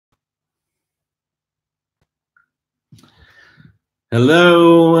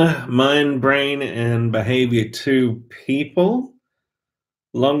Hello, mind, brain, and behavior 2 people.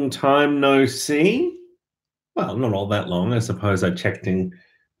 Long time no see. Well, not all that long. I suppose I checked in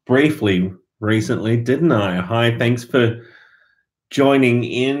briefly recently, didn't I? Hi, thanks for joining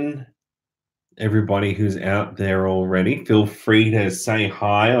in, everybody who's out there already. Feel free to say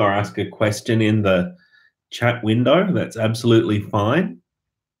hi or ask a question in the chat window. That's absolutely fine.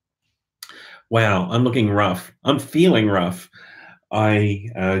 Wow, I'm looking rough. I'm feeling rough. I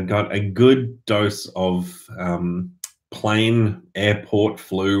got a good dose of plane airport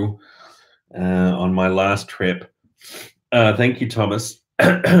flu on my last trip. Thank you, Thomas.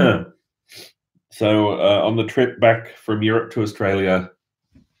 So on the trip back from Europe to Australia,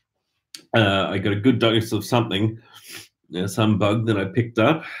 I got a good dose of something, some bug that I picked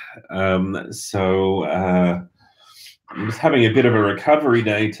up. So I'm just having a bit of a recovery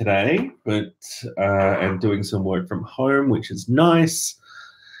day today, but I'm doing some work from home, which is nice.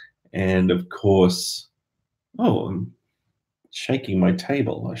 And of course, oh, I'm shaking my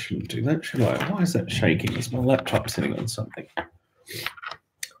table. I shouldn't do that, should I? Why is that shaking? Is my laptop sitting on something?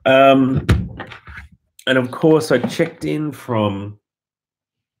 And of course, I checked in from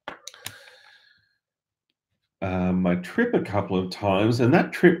my trip a couple of times, and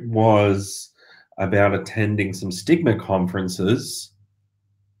that trip was about attending some stigma conferences.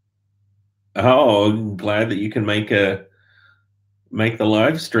 Oh, I'm glad that you can make the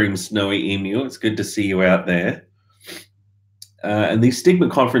live stream, Snowy Emu. It's good to see you out there. And these stigma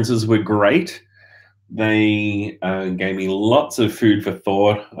conferences were great. They gave me lots of food for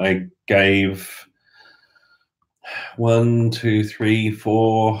thought. I gave 1, 2, 3,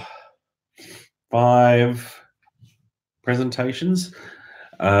 4, 5 presentations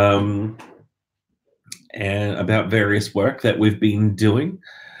and about various work that we've been doing.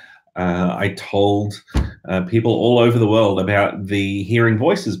 I told people all over the world about the Hearing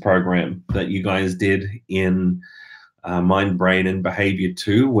Voices program that you guys did in Mind, Brain, and Behavior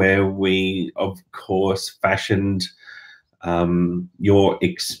 2, where we, of course, fashioned your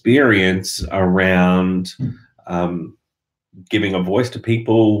experience around giving a voice to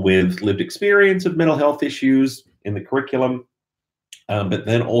people with lived experience of mental health issues in the curriculum, but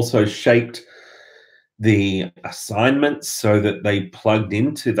then also shaped the assignments so that they plugged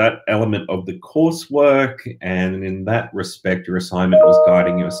into that element of the coursework. And in that respect, your assignment was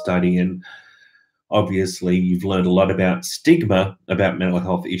guiding your study. And obviously, you've learned a lot about stigma, about mental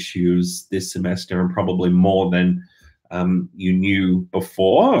health issues this semester, and probably more than you knew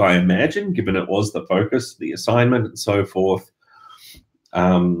before, I imagine, given it was the focus, the assignment, and so forth.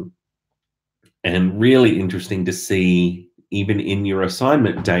 And really interesting to see, even in your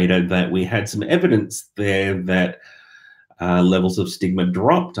assignment data, that we had some evidence there that levels of stigma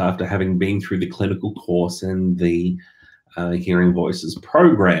dropped after having been through the clinical course and the Hearing Voices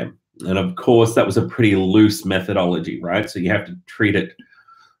program. And of course, that was a pretty loose methodology, right? So you have to treat it,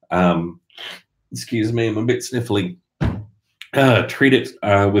 excuse me, I'm a bit sniffly, treat it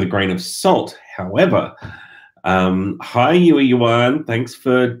with a grain of salt. However, hi, Yui Yuan, thanks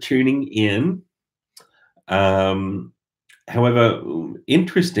for tuning in. However,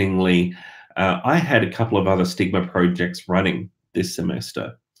 interestingly, I had a couple of other stigma projects running this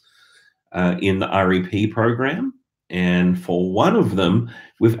semester in the REP program. And for one of them,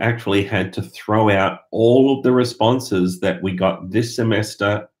 we've actually had to throw out all of the responses that we got this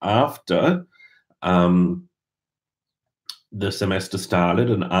semester after the semester started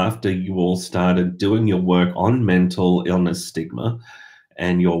and after you all started doing your work on mental illness stigma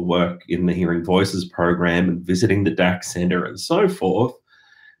and your work in the Hearing Voices program and visiting the DAC Center and so forth,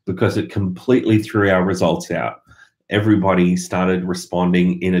 because it completely threw our results out. Everybody started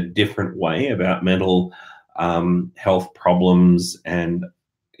responding in a different way about mental health problems and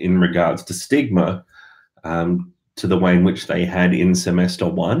in regards to stigma to the way in which they had in semester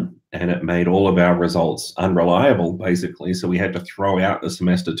 1. And it made all of our results unreliable, basically. So we had to throw out the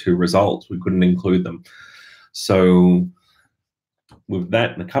semester 2 results. We couldn't include them. So with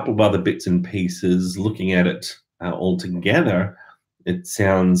that and a couple of other bits and pieces, looking at it all together, it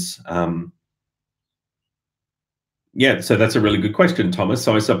sounds, yeah, so that's a really good question, Thomas.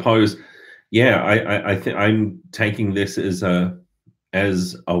 So I suppose, yeah, I think I'm taking this as a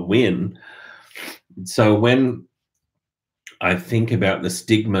win. So when I think about the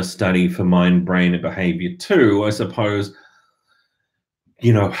stigma study for Mind, Brain, and Behavior 2, I suppose,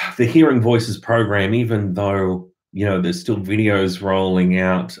 you know, the Hearing Voices program, even though, you know, there's still videos rolling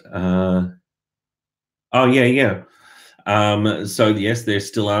out. Oh, yeah. So yes, there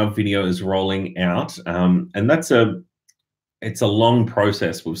still are videos rolling out. And it's a long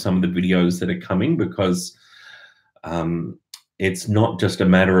process with some of the videos that are coming because it's not just a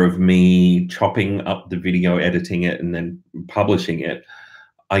matter of me chopping up the video, editing it, and then publishing it.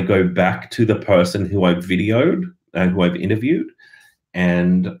 I go back to the person who I've videoed, who I've interviewed,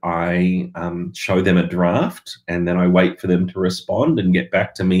 and I show them a draft, and then I wait for them to respond and get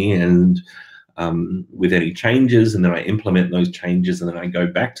back to me and with any changes, and then I implement those changes, and then I go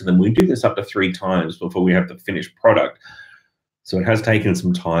back to them. We do this up to 3 times before we have the finished product. So it has taken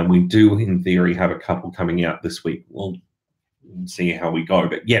some time. We do, in theory, have a couple coming out this week. We'll see how we go.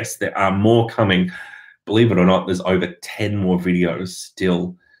 But yes, there are more coming. Believe it or not, there's over 10 more videos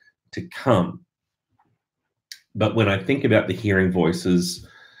still to come. But when I think about the Hearing Voices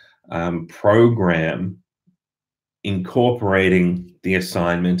program, incorporating the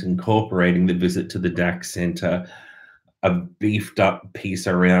assignment, incorporating the visit to the DAC Center, a beefed up piece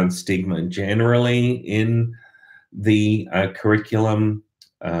around stigma generally in the curriculum,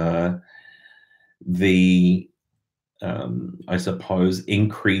 I suppose,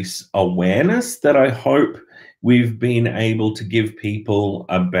 increase awareness that I hope we've been able to give people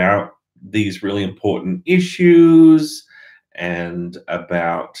about these really important issues, and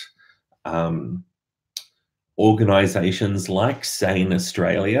about organizations like SANE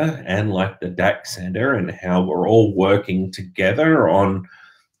Australia and like the DAC Centre, and how we're all working together on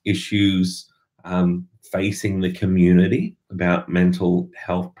issues facing the community about mental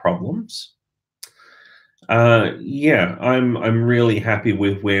health problems. Yeah, I'm really happy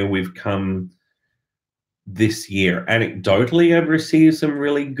with where we've come this year. Anecdotally, I've received some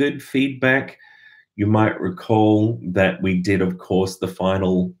really good feedback. You might recall that we did, of course, the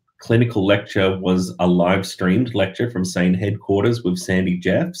final clinical lecture was a live streamed lecture from SANE headquarters with Sandy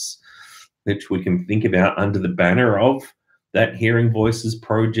Jeffs, which we can think about under the banner of that Hearing Voices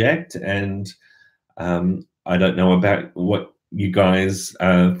project. And I don't know about what you guys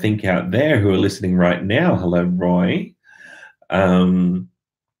think out there who are listening right now. Hello, Roy.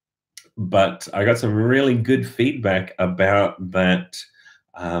 But I got some really good feedback about that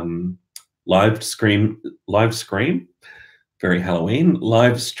live streamed lecture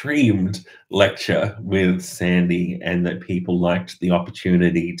with Sandy, and that people liked the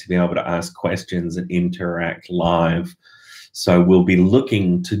opportunity to be able to ask questions and interact live. So we'll be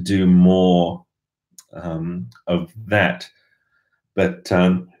looking to do more of that. But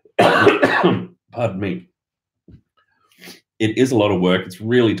pardon me. It is a lot of work. It's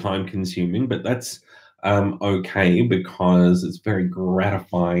really time consuming, but that's okay, because it's very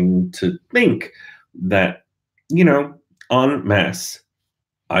gratifying to think that, you know, en masse,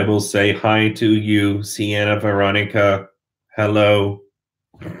 I will say hi to you, Sienna, Veronica, hello.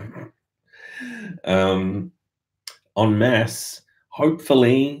 En masse,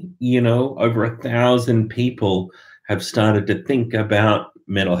 hopefully, you know, over 1,000 people have started to think about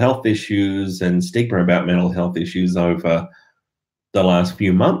mental health issues and stigma about mental health issues over the last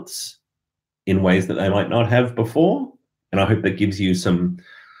few months in ways that they might not have before. And I hope that gives you some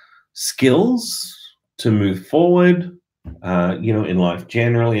skills to move forward, you know, in life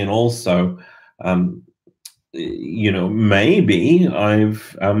generally. And also, you know, maybe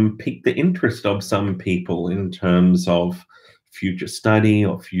I've piqued the interest of some people in terms of future study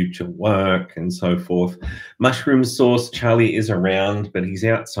or future work and so forth. Mushroom Sauce Charlie is around, but he's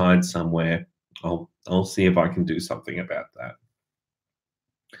outside somewhere. I'll see if I can do something about that.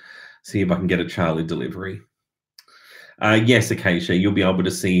 See if I can get a Charlie delivery. Yes, Acacia, you'll be able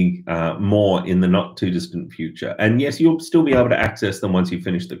to see more in the not too distant future. And yes, you'll still be able to access them once you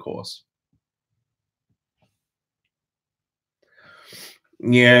finish the course.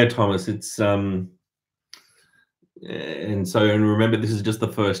 Yeah, Thomas, it's and remember, this is just the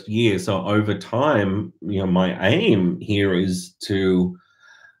first year. So over time, you know, my aim here is to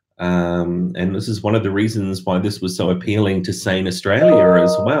and this is one of the reasons why this was so appealing to SANE Australia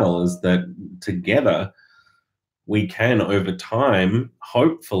as well, is that together we can, over time,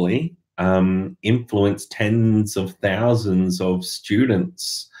 hopefully influence tens of thousands of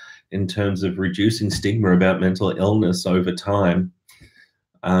students in terms of reducing stigma about mental illness over time.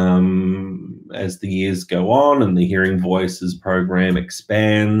 As the years go on and the Hearing Voices program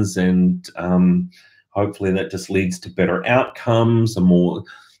expands, and hopefully that just leads to better outcomes, a more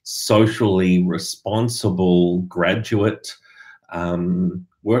socially responsible graduate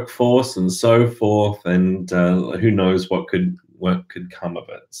workforce and so forth, and who knows what could come of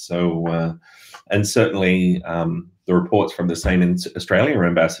it. So and certainly the reports from the SANE Australia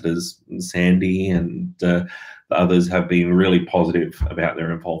ambassadors, Sandy and the others, have been really positive about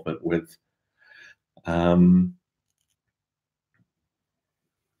their involvement with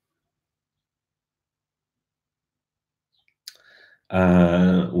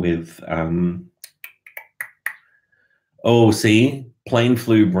Oh, see, plain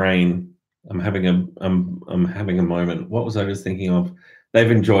flu brain. I'm having a moment. What was I just thinking of? They've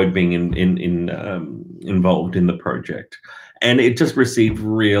enjoyed being involved in the project, and it just received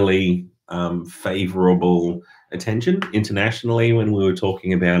really favorable attention internationally when we were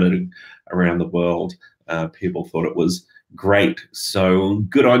talking about it around the world. People thought it was great. So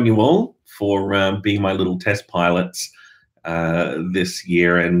good on you all for being my little test pilots this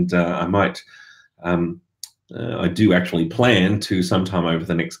year, and I might. I do actually plan to sometime over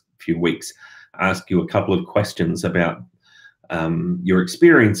the next few weeks ask you a couple of questions about your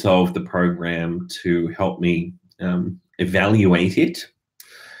experience of the program to help me evaluate it.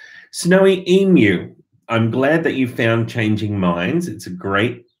 Snowy Emu, I'm glad that you found Changing Minds. It's a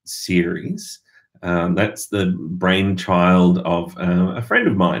great series. That's the brainchild of a friend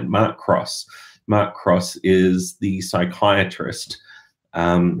of mine, Mark Cross. Mark Cross is the psychiatrist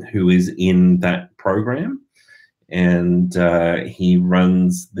who is in that program, and he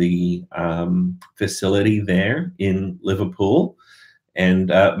runs the facility there in Liverpool. And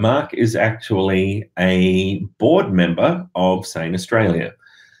Mark is actually a board member of Sane Australia.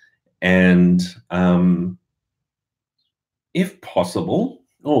 And if possible,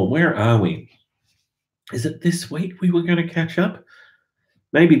 oh, where are we? Is it this week we were going to catch up?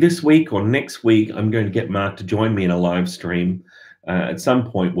 Maybe this week or next week, I'm going to get Mark to join me in a live stream. At some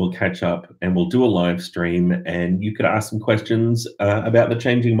point, we'll catch up and we'll do a live stream, and you could ask some questions about the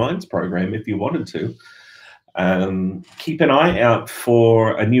Changing Minds program if you wanted to. Keep an eye out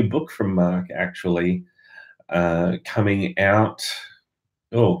for a new book from Mark, actually, coming out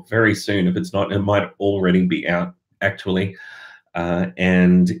very soon. If it's not, it might already be out, actually.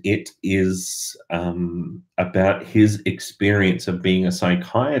 And it is about his experience of being a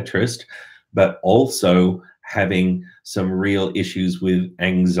psychiatrist, but also having some real issues with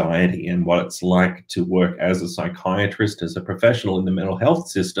anxiety and what it's like to work as a psychiatrist, as a professional in the mental health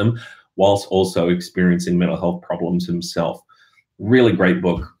system, whilst also experiencing mental health problems himself. Really great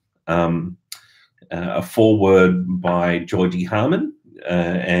book. A foreword by Georgie Harmon.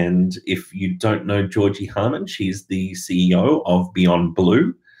 And if you don't know Georgie Harmon, she's the CEO of Beyond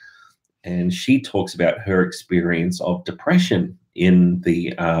Blue, and she talks about her experience of depression in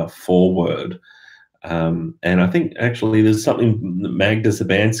the foreword. And I think actually there's something Magda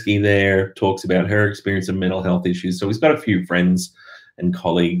Sabansky there talks about her experience of mental health issues. So he's got a few friends and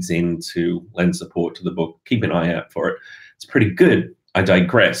colleagues in to lend support to the book. Keep an eye out for it. It's pretty good. I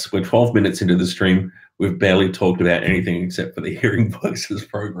digress. We're 12 minutes into the stream. We've barely talked about anything except for the Hearing Voices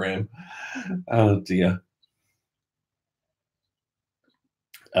program. Oh, dear.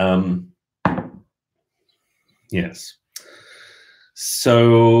 Yes.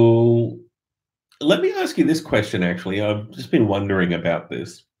 So let me ask you this question, actually. I've just been wondering about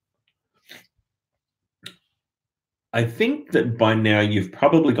this. I think that by now you've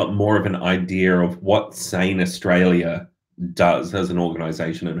probably got more of an idea of what Sane Australia does as an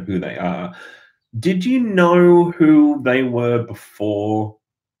organization and who they are. Did you know who they were before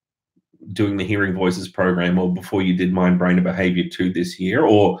doing the Hearing Voices program, or before you did Mind, Brain and Behavior 2 this year?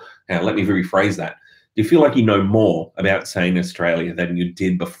 Or let me rephrase that. Do you feel like you know more about Sane Australia than you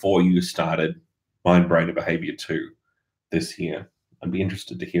did before you started Mind, Brain and Behavior 2 this year? I'd be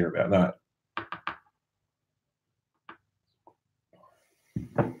interested to hear about that.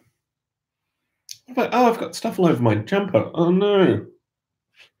 I've got stuff all over my jumper. Oh, no.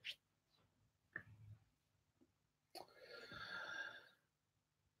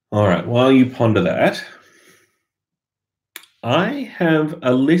 All right, while you ponder that, I have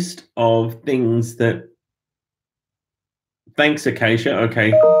a list of things that... Thanks, Acacia.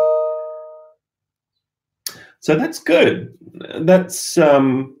 Okay. So that's good. That's,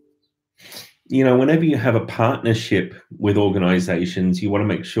 you know, whenever you have a partnership with organizations, you want to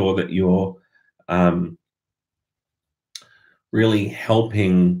make sure that you're really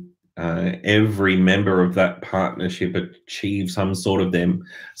helping every member of that partnership achieve some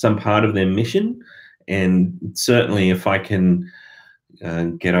part of their mission. And certainly if I can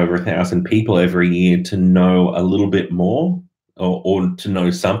get over 1,000 people every year to know a little bit more, or to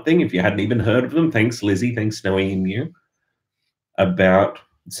know something, if you hadn't even heard of them, thanks Lizzie, thanks Snowy and you, about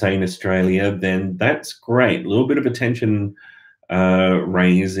Sane Australia, then that's great. A little bit of attention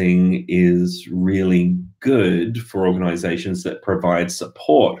raising is really good for organizations that provide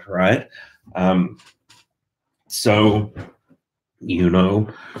support, right? So, you know,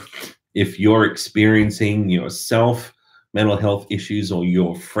 if you're experiencing yourself mental health issues, or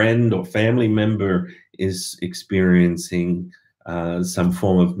your friend or family member is experiencing some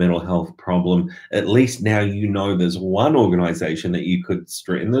form of mental health problem, at least now you know there's one organization that you could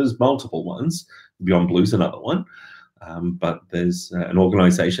and there's multiple ones. Beyond Blue's another one. but there's an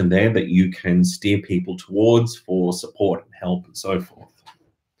organization there that you can steer people towards for support and help and so forth.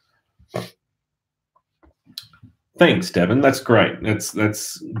 Thanks, Devin. That's great.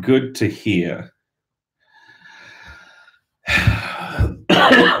 That's good to hear.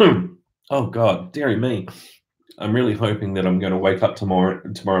 Oh God, dearie me. I'm really hoping that I'm going to wake up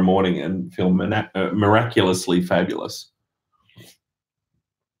tomorrow morning and feel miraculously fabulous.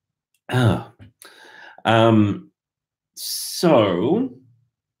 So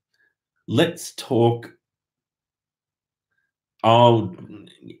let's talk. Oh,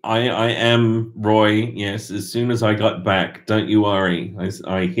 I am Roy. Yes, as soon as I got back, don't you worry.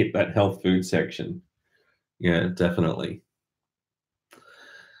 I hit that health food section. Yeah, definitely.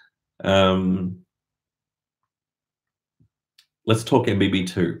 Let's talk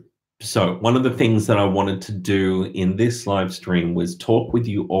MBB2. So one of the things that I wanted to do in this live stream was talk with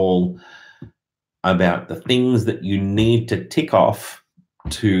you all about the things that you need to tick off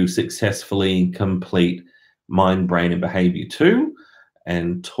to successfully complete Mind, Brain, and Behavior 2,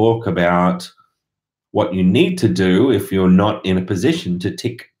 and talk about what you need to do if you're not in a position to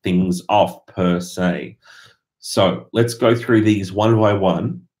tick things off per se. So let's go through these one by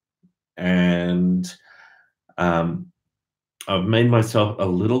one. And I've made myself a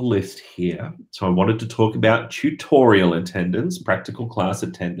little list here. So I wanted to talk about tutorial attendance, practical class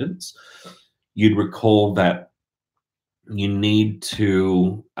attendance. You'd recall that you need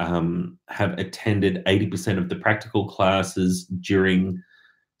to have attended 80% of the practical classes during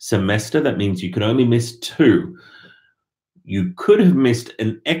semester. That means you could only miss 2. You could have missed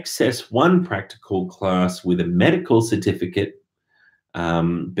an excess 1 practical class with a medical certificate,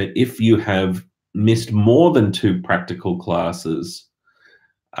 but if you have missed more than 2 practical classes,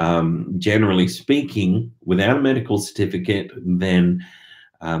 generally speaking, without a medical certificate, then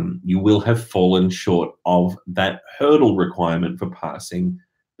you will have fallen short of that hurdle requirement for passing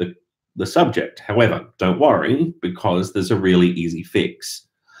the subject. However, don't worry, because there's a really easy fix.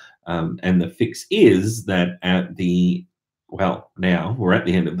 And the fix is that now we're at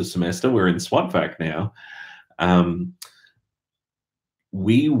the end of the semester, we're in SWOTFAC now,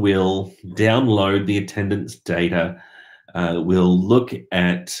 we will download the attendance data. We'll look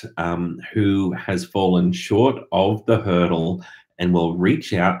at who has fallen short of the hurdle, and we'll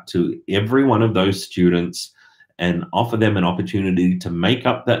reach out to every one of those students and offer them an opportunity to make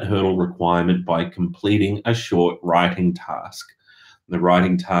up that hurdle requirement by completing a short writing task. The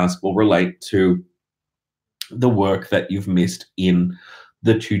writing task will relate to the work that you've missed in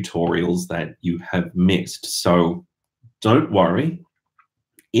the tutorials that you have missed. So don't worry.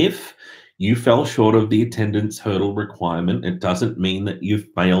 If you fell short of the attendance hurdle requirement, it doesn't mean that you've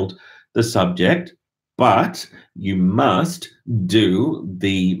failed the subject, but you must do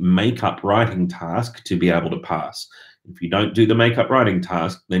the make-up writing task to be able to pass. If you don't do the make-up writing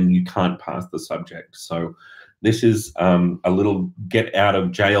task, then you can't pass the subject. So this is a little get out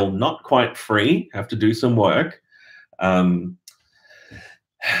of jail, not quite free, have to do some work. But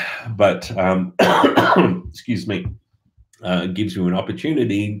excuse me, gives you an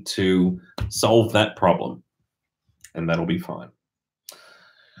opportunity to solve that problem, and that'll be fine.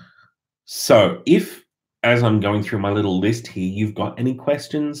 So if, as I'm going through my little list here, you've got any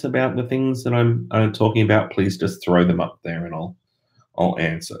questions about the things that I'm talking about, please just throw them up there and I'll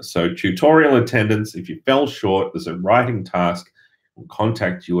answer. So tutorial attendance, if you fell short, there's a writing task. We'll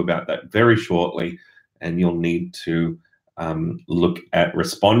contact you about that very shortly, and you'll need to look at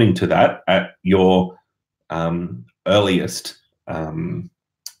responding to that at your earliest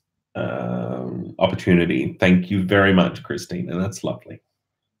opportunity. Thank you very much, Christina. That's lovely.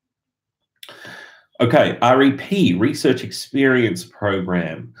 Okay, REP, Research Experience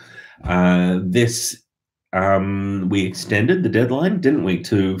Program. This we extended the deadline, didn't we,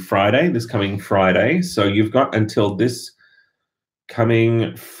 to Friday, this coming Friday. So you've got until this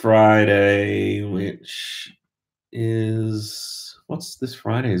coming Friday, which is, what's this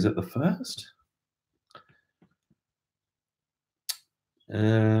Friday? Is it the 1st?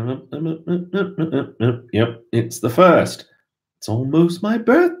 Yep, it's the 1st. It's almost my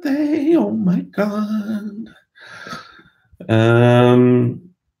birthday. Oh my God.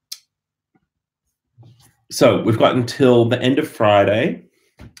 So we've got until the end of Friday.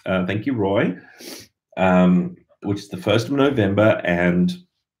 Thank you, Roy. Which is the 1st of November, and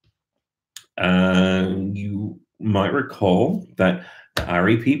you might recall that the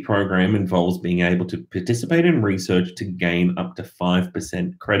REP program involves being able to participate in research to gain up to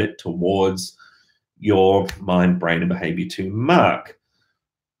 5% credit towards your Mind, Brain, and Behavior 2 mark.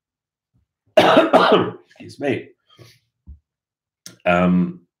 Excuse me.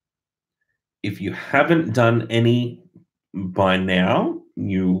 If you haven't done any by now,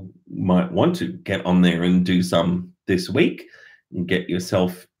 you might want to get on there and do some this week and get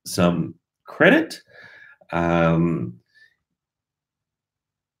yourself some credit.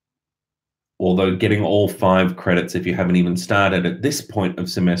 Although getting all 5 credits, if you haven't even started at this point of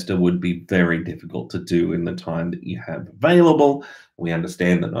semester, would be very difficult to do in the time that you have available. We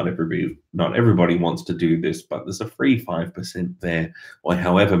understand that not everybody wants to do this, but there's a free 5% there, or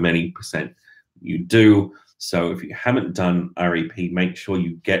however many percent you do. So if you haven't done REP, make sure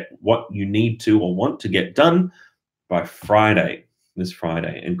you get what you need to or want to get done by Friday, this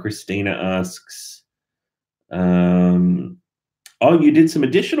Friday. And Christina asks, oh, you did some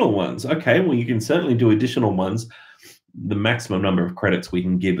additional ones. Okay, well, you can certainly do additional ones. The maximum number of credits we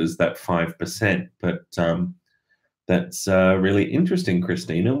can give is that 5%. But that's really interesting,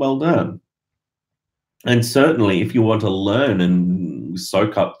 Christina. Well done. And certainly, if you want to learn and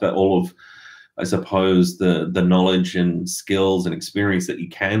soak up all of, I suppose, the knowledge and skills and experience that you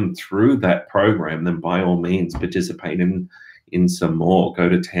can through that program, then by all means participate in some more. Go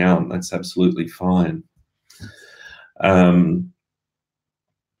to town. That's absolutely fine.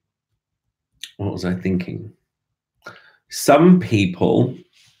 What was I thinking? Some people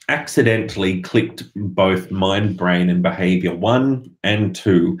accidentally clicked both Mind, Brain, and Behavior 1 and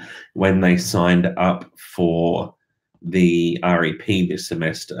 2 when they signed up for the REP this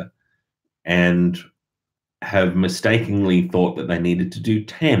semester, and have mistakenly thought that they needed to do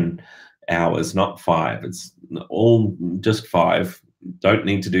 10 hours, not 5. It's all just 5. Don't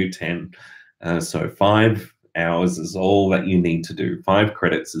need to do 10. So 5 hours is all that you need to do. 5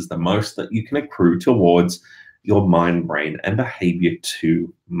 credits is the most that you can accrue towards your Mind, Brain, and Behavior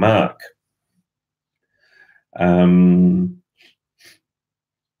 2 mark.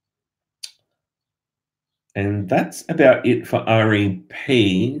 And that's about it for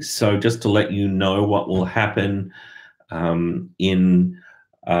REP. So just to let you know what will happen in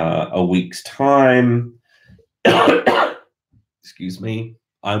a week's time, excuse me,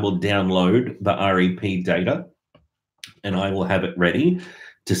 I will download the REP data and I will have it ready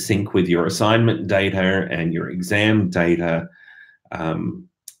to sync with your assignment data and your exam data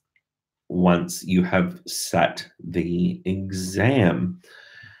once you have sat the exam.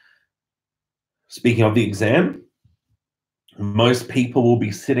 Speaking of the exam, most people will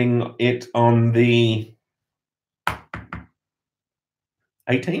be sitting it on the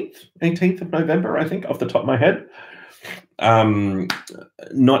 18th of November, I think, off the top of my head.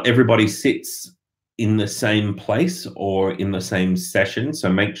 Not everybody sits in the same place or in the same session,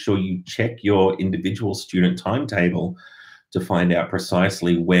 so make sure you check your individual student timetable to find out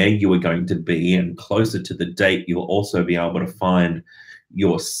precisely where you are going to be, and closer to the date, you'll also be able to find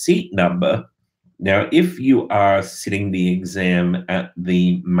your seat number. Now, if you are sitting the exam at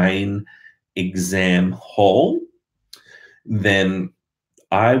the main exam hall, then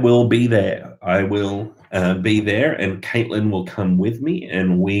I will be there. I will be there, and Caitlin will come with me,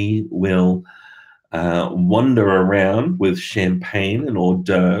 and we will wander around with champagne and hors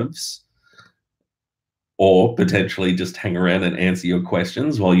d'oeuvres, or potentially just hang around and answer your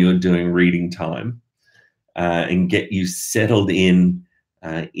questions while you're doing reading time, and get you settled in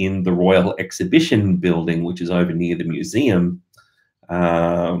the Royal Exhibition Building, which is over near the museum.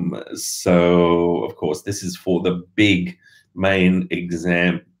 So, of course, this is for the big main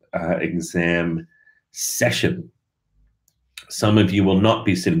exam session. Some of you will not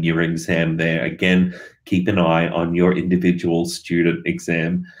be sitting your exam there. Again, keep an eye on your individual student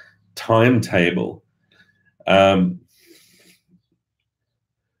exam timetable.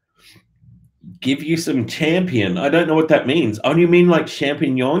 Give you some champion. I don't know what that means. Oh, you mean like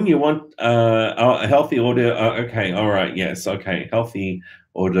champignon? You want a healthy order? Okay, all right, yes, okay. Healthy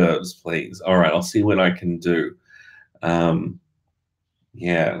hors d'oeuvres, please. All right, I'll see what I can do.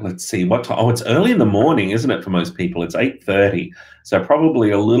 Yeah, let's see what time. Oh, it's early in the morning, isn't it, for most people? It's 8:30, so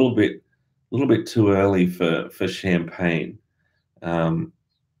probably a little bit too early for champagne. Yeah,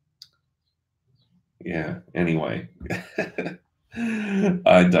 anyway.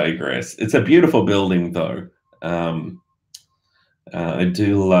 I digress. It's a beautiful building, though. I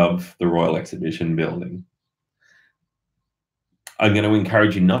do love the Royal Exhibition Building. I'm going to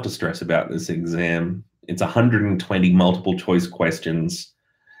encourage you not to stress about this exam. It's 120 multiple choice questions.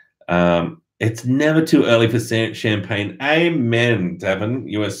 It's never too early for champagne. Amen, Devon.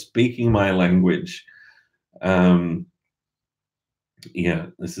 You are speaking my language. Yeah,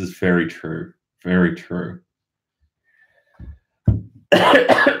 this is very true. Very true.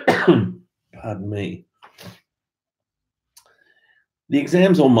 Pardon me. The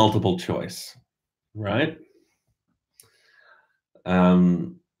exam's all multiple choice, right?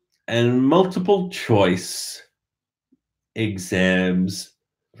 And multiple choice exams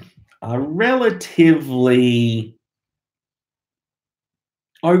are relatively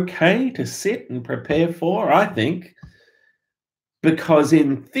okay to sit and prepare for, I think, because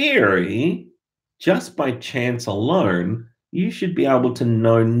in theory, just by chance alone, you should be able to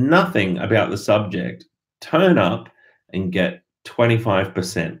know nothing about the subject, turn up and get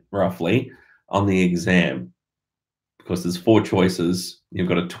 25% roughly on the exam. Because there's 4 choices, you've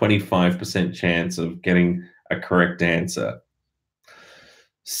got a 25% chance of getting a correct answer.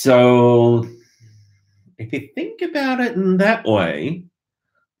 So if you think about it in that way,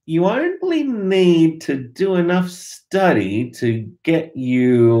 you only need to do enough study to get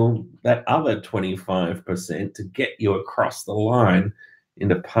you that other 25% to get you across the line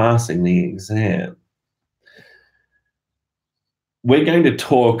into passing the exam. We're going to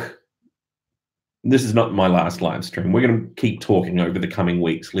talk. This is not my last live stream. We're going to keep talking over the coming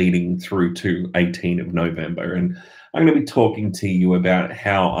weeks leading through to 18th of November. And I'm going to be talking to you about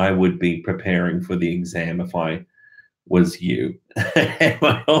how I would be preparing for the exam if I was you.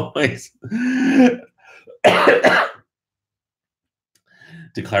 I always,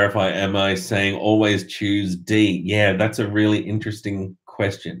 to clarify, am I saying always choose D? Yeah, that's a really interesting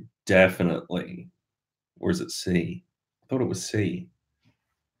question. Definitely. Or is it C? I thought it was C.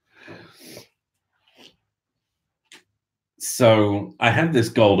 So I have this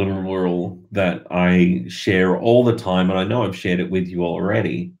golden rule that I share all the time, and I know I've shared it with you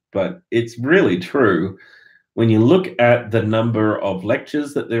already, but it's really true. When you look at the number of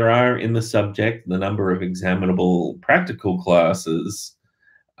lectures that there are in the subject, the number of examinable practical classes,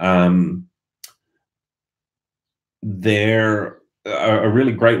 there a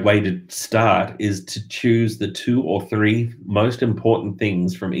really great way to start is to choose the 2 or 3 most important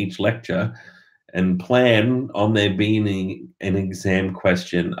things from each lecture and plan on there being an exam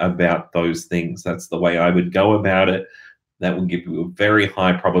question about those things. That's the way I would go about it. That will give you a very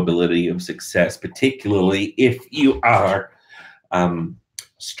high probability of success, particularly if you are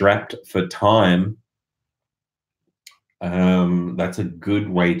strapped for time. That's a good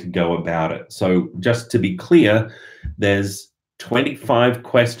way to go about it. So just to be clear, there's 25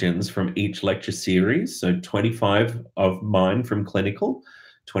 questions from each lecture series. So 25 of mine from clinical,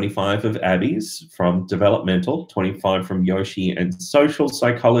 25 of Abby's from developmental, 25 from Yoshi and social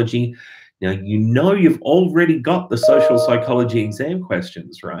psychology. Now, you know you've already got the social psychology exam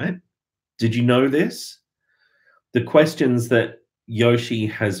questions, right? Did you know this? The questions that Yoshi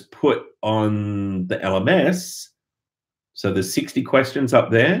has put on the LMS, so there's 60 questions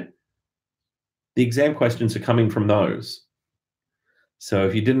up there. The exam questions are coming from those. So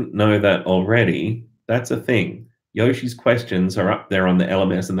if you didn't know that already, that's a thing. Yoshi's questions are up there on the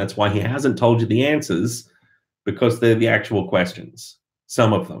LMS, and that's why he hasn't told you the answers, because they're the actual questions,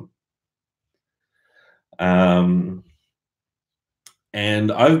 some of them.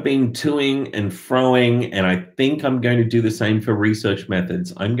 And I've been toing and froing, and I think I'm going to do the same for research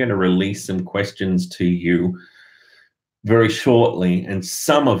methods. I'm going to release some questions to you very shortly, and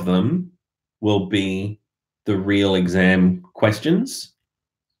some of them will be the real exam questions,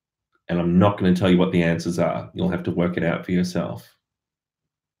 and I'm not going to tell you what the answers are. You'll have to work it out for yourself.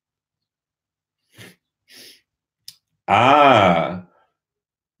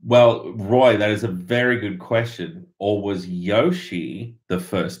 Well, Roy, that is a very good question. Or was Yoshi the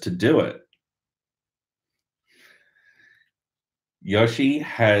first to do it? Yoshi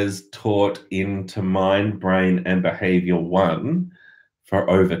has taught into Mind, Brain, and Behavior 1 for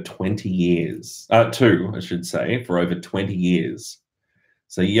over 20 years. 2, I should say, for over 20 years.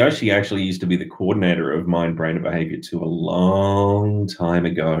 So Yoshi actually used to be the coordinator of Mind, Brain, and Behavior 2 a long time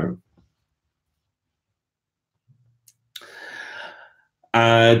ago.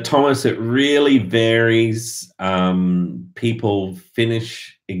 Thomas, it really varies. People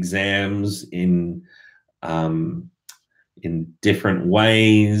finish exams in different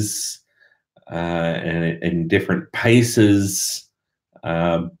ways and in different paces.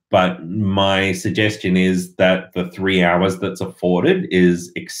 But my suggestion is that the 3 hours that's afforded is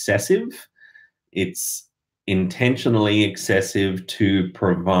excessive. It's intentionally excessive to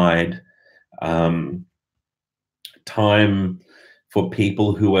provide time for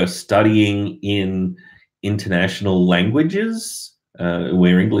people who are studying in international languages,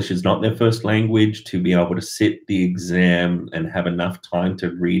 where English is not their first language, to be able to sit the exam and have enough time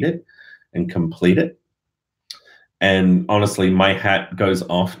to read it and complete it. And honestly, my hat goes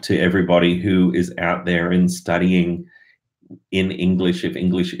off to everybody who is out there and studying in English, if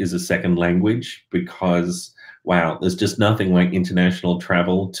English is a second language, because, wow, there's just nothing like international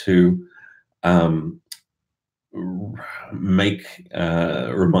travel to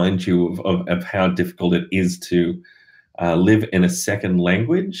remind you of how difficult it is to live in a second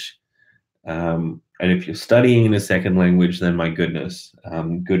language. And if you're studying in a second language, then my goodness,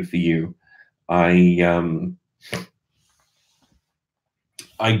 good for you. I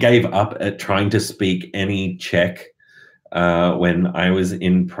gave up at trying to speak any Czech when I was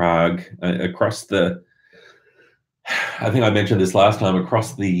in Prague. Across the, I think I mentioned this last time,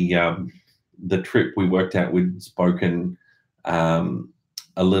 across the trip we worked out, we'd spoken a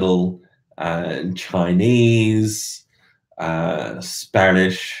little Chinese,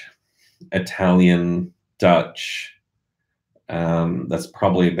 Spanish, Italian, Dutch. That's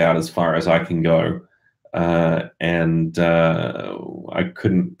probably about as far as I can go. And I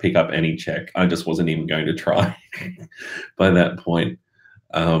couldn't pick up any Czech. I just wasn't even going to try by that point.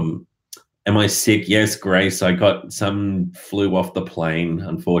 Am I sick? Yes, Grace. I got some flu off the plane,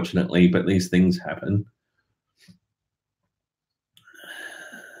 unfortunately, but these things happen.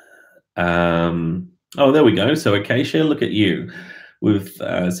 Oh, there we go. So, Acacia, look at you with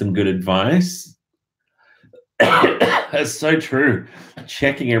some good advice. That's so true.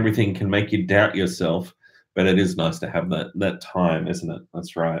 Checking everything can make you doubt yourself, but it is nice to have that time, isn't it?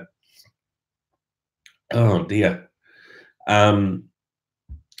 That's right. Oh dear.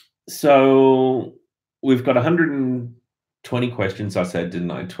 So we've got 120 questions, I said,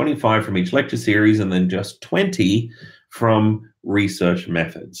 didn't I? 25 from each lecture series, and then just 20 from research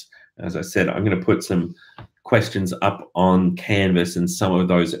methods. As I said, I'm going to put some questions up on Canvas, and some of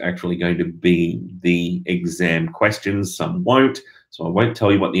those are actually going to be the exam questions, some won't. So I won't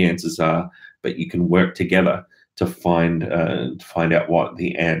tell you what the answers are, but you can work together to find out what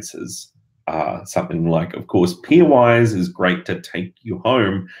the answers are. Something like, of course, Peerwise is great to take you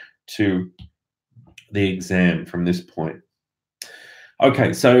home to the exam from this point.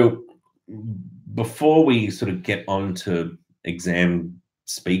 Okay, so before we sort of get on to exam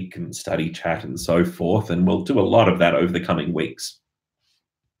speak and study chat and so forth, and we'll do a lot of that over the coming weeks.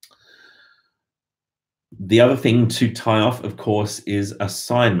 The other thing to tie off, of course, is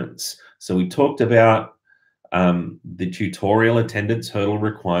assignments. So we talked about the tutorial attendance hurdle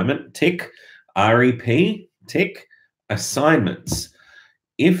requirement, tick, REP, tick, assignments.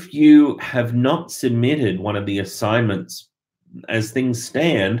 If you have not submitted one of the assignments as things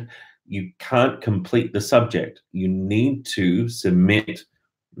stand, you can't complete the subject. You need to submit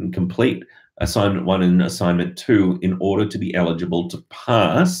and complete assignment 1 and assignment 2 in order to be eligible to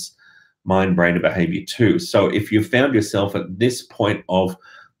pass Mind, Brain, and Behavior 2. So if you found yourself at this point of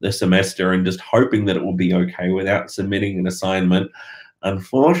the semester and just hoping that it will be okay without submitting an assignment,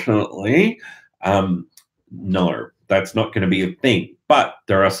 unfortunately, no, that's not going to be a thing. But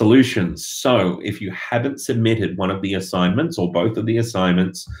there are solutions. So if you haven't submitted one of the assignments or both of the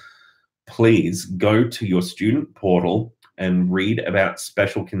assignments, please go to your student portal and read about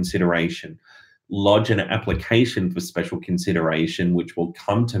special consideration. Lodge an application for special consideration, which will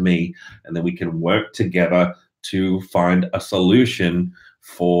come to me, and then we can work together to find a solution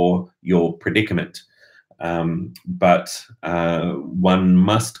for your predicament. But one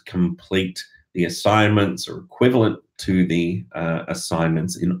must complete the assignments or equivalent to the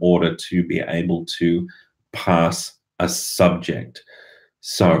assignments in order to be able to pass a subject.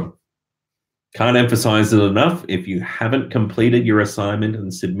 So, can't emphasize it enough. If you haven't completed your assignment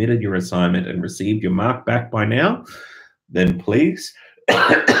and submitted your assignment and received your mark back by now, then please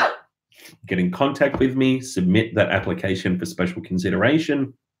get in contact with me, submit that application for special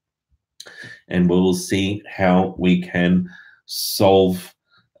consideration, and we will see how we can solve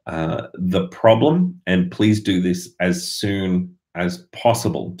the problem. And please do this as soon as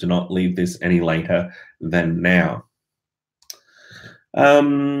possible. Do not leave this any later than now.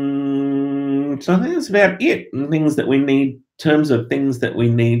 So I think that's about it. And things that we need, in terms of things that we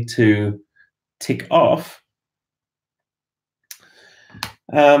need to tick off.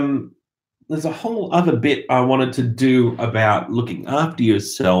 There's a whole other bit I wanted to do about looking after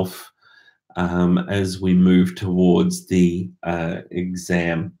yourself as we move towards the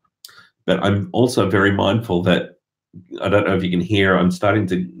exam. But I'm also very mindful that, I don't know if you can hear, I'm starting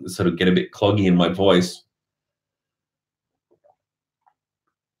to sort of get a bit cloggy in my voice.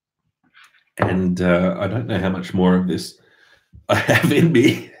 And I don't know how much more of this I have in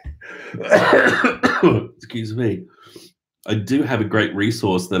me. Excuse me. I do have a great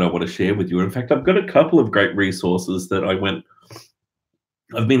resource that I want to share with you. In fact, I've got a couple of great resources that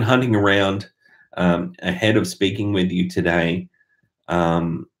I've been hunting around ahead of speaking with you today.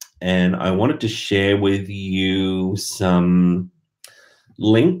 And I wanted to share with you some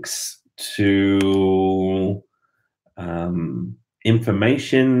links to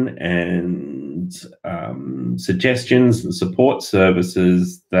information and suggestions and support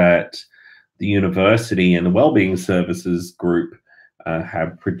services that the university and the Wellbeing Services group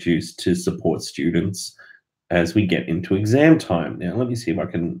have produced to support students as we get into exam time. Now, let me see if I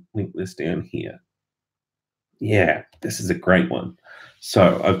can link this down here. Yeah, this is a great one.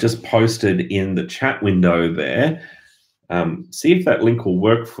 So I've just posted in the chat window there. See if that link will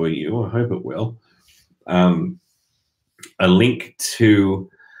work for you. I hope it will. A link to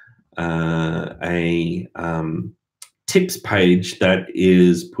a tips page that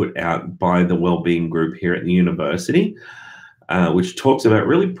is put out by the Wellbeing Group here at the university, which talks about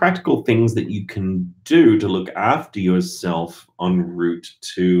really practical things that you can do to look after yourself en route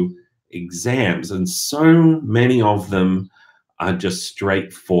to exams. And so many of them are just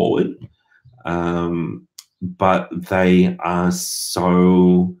straightforward, but they are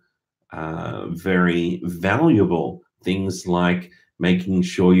so very valuable. Things like making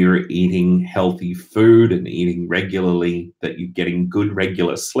sure you're eating healthy food and eating regularly, that you're getting good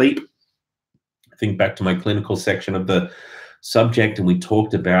regular sleep. Think back to my clinical section of the subject, and we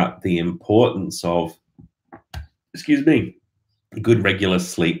talked about the importance of, good regular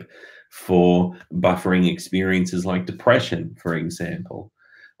sleep for buffering experiences like depression, for example.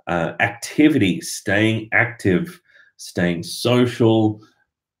 Activity, staying active, staying social,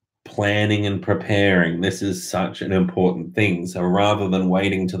 planning and preparing. This is such an important thing. So rather than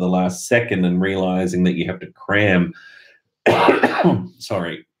waiting to the last second and realizing that you have to cram,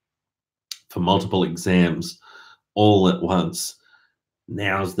 sorry, for multiple exams all at once,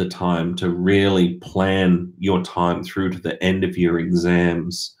 now's the time to really plan your time through to the end of your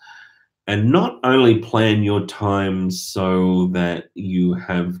exams. And not only plan your time so that you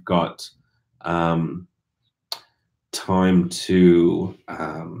have got time to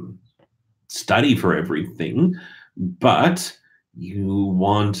study for everything, but you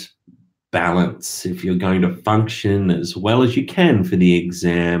want balance if you're going to function as well as you can for the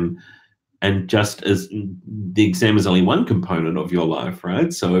exam. And just as the exam is only one component of your life,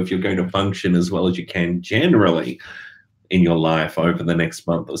 right? So if you're going to function as well as you can generally in your life over the next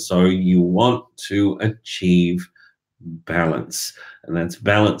month or so, you want to achieve balance. And that's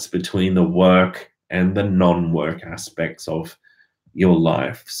balance between the work and the non-work aspects of your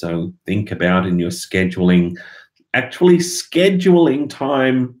life. So think about in your scheduling, actually scheduling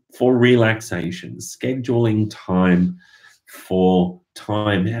time for relaxation, scheduling time for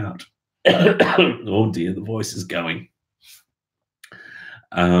time out. Oh dear, the voice is going.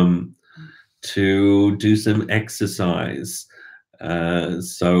 To do some exercise.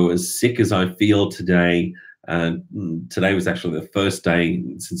 So as sick as I feel today, today was actually the first day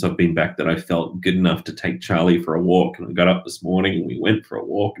since I've been back that I felt good enough to take Charlie for a walk. And I got up this morning and we went for a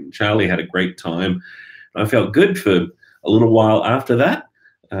walk, and Charlie had a great time. And I felt good for a little while after that.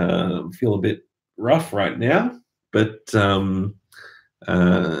 I feel a bit rough right now, but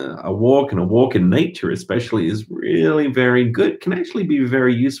a walk in nature especially is really very good, can actually be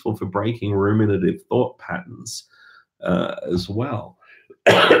very useful for breaking ruminative thought patterns as well.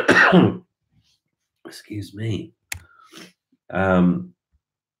 Excuse me.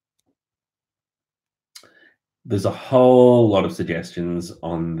 There's a whole lot of suggestions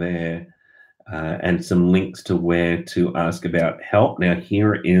on there and some links to where to ask about help. Now,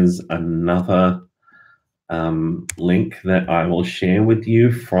 here is another link that I will share with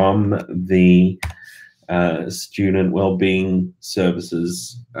you from the Student Wellbeing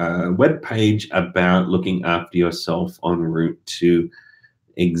Services webpage about looking after yourself en route to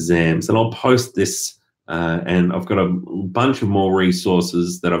exams. And I'll post this, and I've got a bunch of more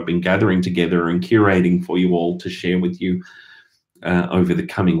resources that I've been gathering together and curating for you all to share with you over the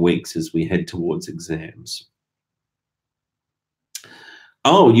coming weeks as we head towards exams.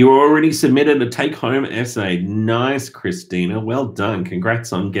 Oh, you already submitted a take-home essay. Nice, Christina. Well done.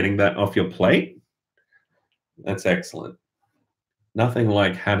 Congrats on getting that off your plate. That's excellent. Nothing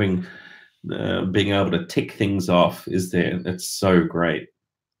like having, being able to tick things off, is there? That's so great.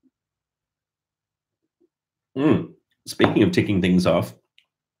 Speaking of ticking things off,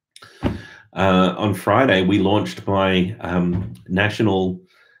 on Friday, we launched my National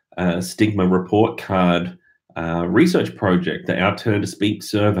Stigma Report Card research project, the Our Turn to Speak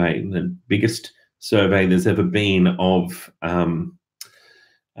survey, the biggest survey there's ever been of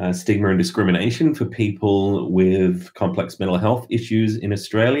stigma and discrimination for people with complex mental health issues in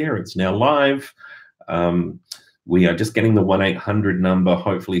Australia. It's now live. We are just getting the 1-800 number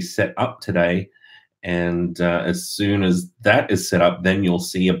hopefully set up today. And as soon as that is set up, then you'll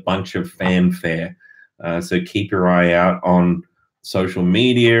see a bunch of fanfare. So keep your eye out on social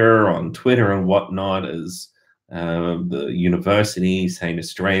media, on Twitter and whatnot, as the university, Sane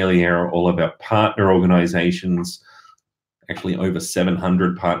Australia, all of our partner organisations actually over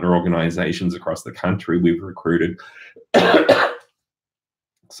 700 partner organizations across the country. We've recruited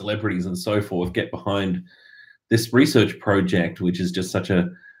celebrities and so forth get behind this research project, which is just such a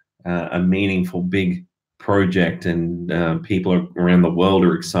meaningful, big project, and people around the world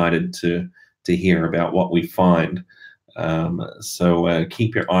are excited to hear about what we find. So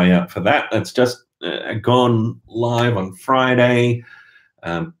keep your eye out for that. That's just gone live on Friday.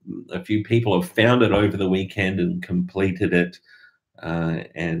 A few people have found it over the weekend and completed it,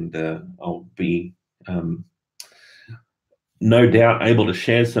 and I'll be no doubt able to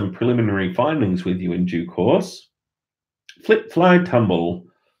share some preliminary findings with you in due course. Flip, fly, tumble.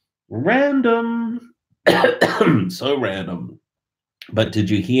 Random. So random. But did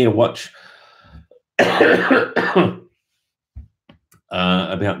you hear about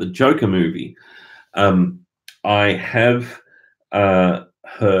the Joker movie? I have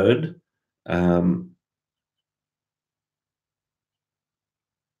heard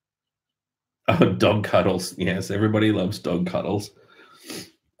oh, dog cuddles. Yes, everybody loves dog cuddles.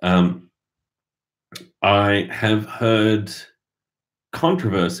 I have heard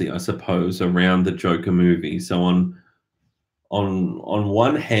controversy, I suppose, around the Joker movie. So on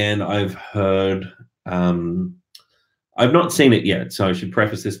one hand, I've heard I've not seen it yet, so I should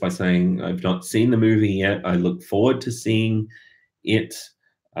preface this by saying I've not seen the movie yet. I look forward to seeing it.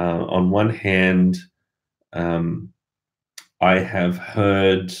 On one hand, I have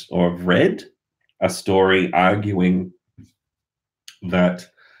heard or read a story arguing that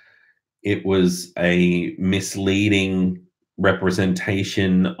it was a misleading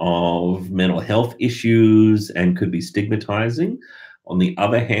representation of mental health issues and could be stigmatizing. On the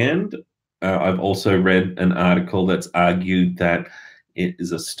other hand, I've also read an article that's argued that it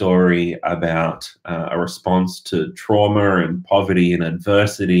is a story about a response to trauma and poverty and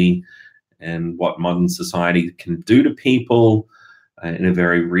adversity and what modern society can do to people in a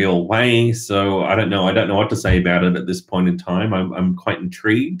very real way. So I don't know what to say about it at this point in time. I'm quite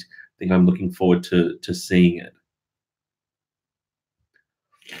intrigued. I think I'm looking forward to seeing it.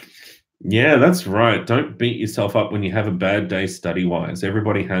 Yeah, that's right. Don't beat yourself up when you have a bad day study-wise.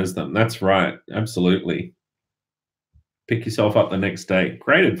 Everybody has them. That's right. Absolutely. Pick yourself up the next day.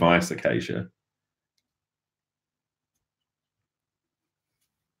 Great advice, Acacia.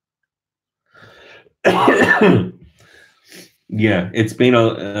 Yeah, it's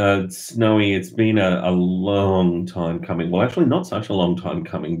been snowy. It's been a long time coming. Well, actually, not such a long time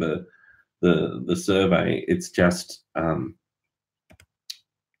coming. The survey. It's just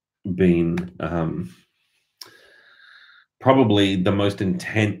been probably the most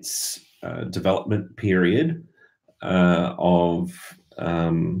intense development period of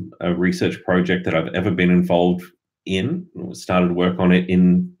a research project that I've ever been involved in. We started work on it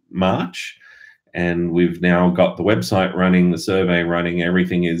in March, and we've now got the website running, the survey running,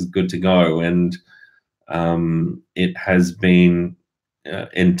 everything is good to go. And it has been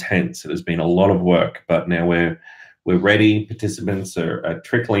intense. It has been a lot of work, but now we're ready. Participants are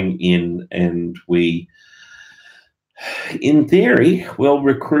trickling in, and we, in theory, will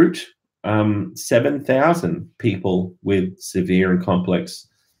recruit 7,000 people with severe and complex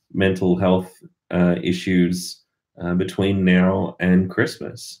mental health issues between now and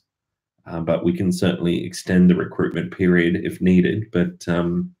Christmas. But we can certainly extend the recruitment period if needed. But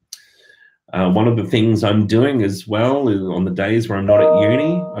one of the things I'm doing as well is on the days where I'm not at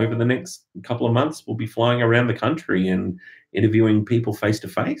uni over the next couple of months, we'll be flying around the country and interviewing people face to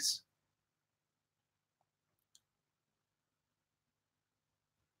face.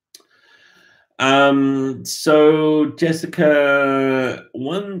 So Jessica,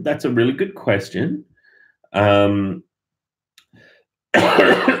 that's a really good question.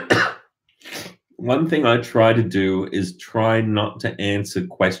 One thing I try to do is try not to answer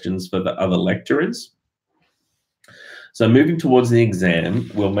questions for the other lecturers. So moving towards the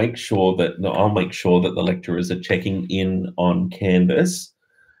exam, I'll make sure that the lecturers are checking in on Canvas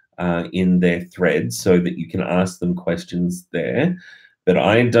in their threads so that you can ask them questions there. But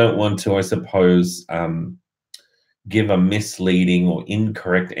I don't want to, I suppose, give a misleading or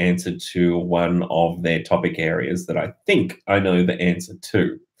incorrect answer to one of their topic areas that I think I know the answer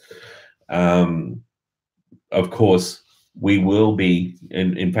to. Of course, we will be,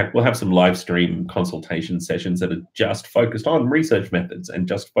 in fact, we'll have some live stream consultation sessions that are just focused on research methods and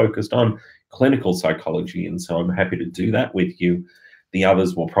just focused on clinical psychology. And so I'm happy to do that with you. The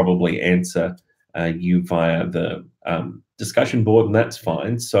others will probably answer you via the discussion board, and that's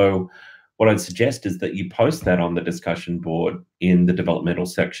fine. So what I'd suggest is that you post that on the discussion board in the developmental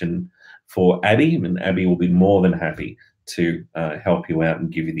section for Abby, and Abby will be more than happy to help you out and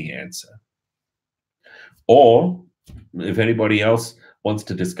give you the answer. Or If anybody else wants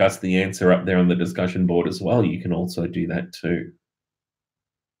to discuss the answer up there on the discussion board as well, you can also do that too.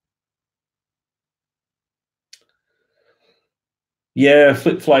 Yeah,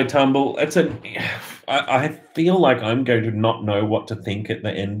 flip, fly, tumble. I feel like I'm going to not know what to think at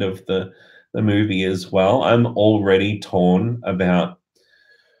the end of the movie as well. I'm already torn about,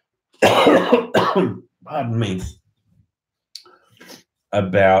 pardon me,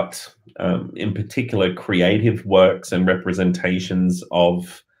 about in particular creative works and representations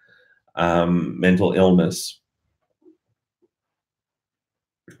of mental illness.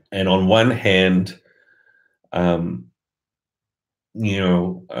 And on one hand,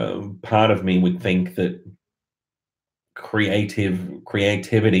 part of me would think that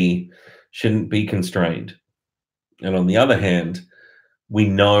creativity shouldn't be constrained. And on the other hand, we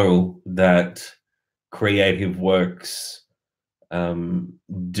know that creative works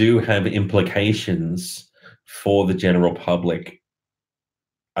do have implications for the general public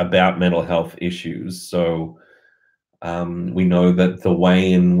about mental health issues. So we know that the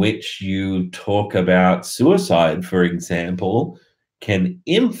way in which you talk about suicide, for example, can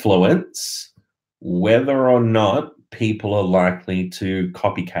influence whether or not people are likely to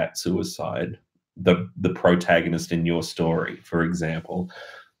copycat suicide. The protagonist in your story, for example,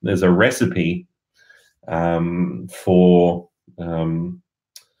 there's a recipe for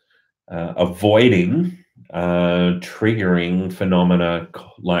avoiding triggering phenomena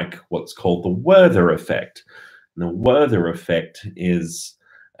like what's called the Werther effect. And the Werther effect is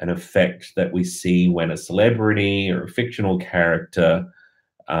an effect that we see when a celebrity or a fictional character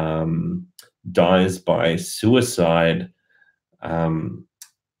dies by suicide.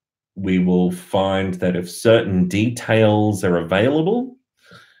 We will find that if certain details are available,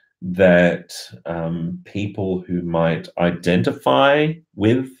 that people who might identify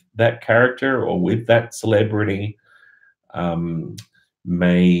with that character or with that celebrity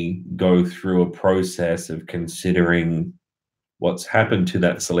may go through a process of considering what's happened to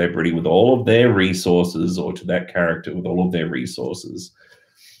that celebrity with all of their resources, or to that character with all of their resources,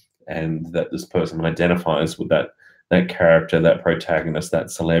 and that this person identifies with that character, that protagonist, that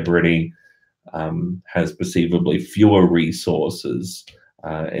celebrity, has perceivably fewer resources.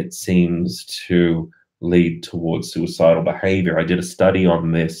 It seems to lead towards suicidal behavior. I did a study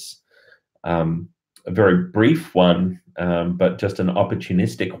on this, a very brief one, but just an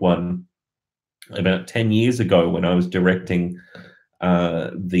opportunistic one, about 10 years ago when I was directing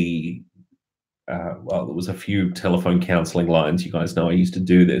well, there was a few telephone counseling lines. You guys know I used to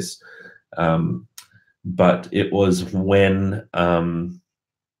do this. But it was when,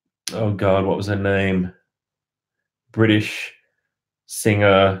 oh God, what was her name? British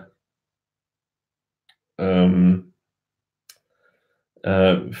singer,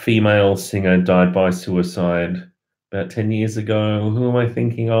 female singer died by suicide about 10 years ago. Who am I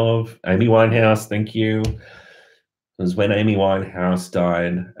thinking of? Amy Winehouse, thank you. It was when Amy Winehouse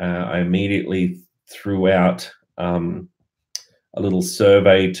died. I immediately threw out a little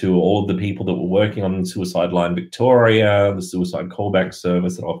survey to all of the people that were working on Suicide Line Victoria, the suicide callback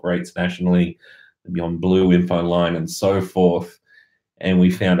service that operates nationally, the Beyond Blue info line, and so forth. And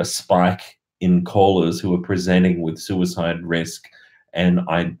we found a spike in callers who were presenting with suicide risk and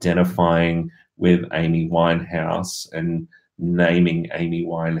identifying with Amy Winehouse and naming Amy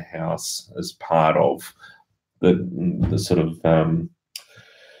Winehouse as part of the sort of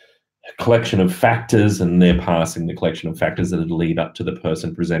collection of factors, and they're passing the collection of factors that would lead up to the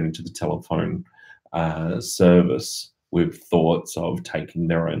person presenting to the telephone service with thoughts of taking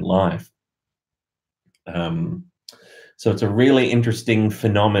their own life. So it's a really interesting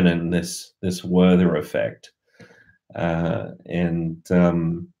phenomenon, this Werther effect. And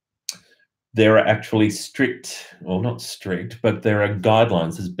there are actually strict, well, not strict, but there are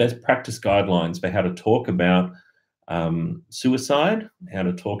guidelines. There's best practice guidelines for how to talk about suicide, how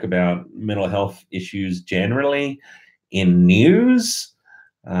to talk about mental health issues generally in news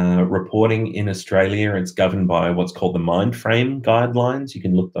reporting in Australia. It's governed by what's called the Mind Frame guidelines. You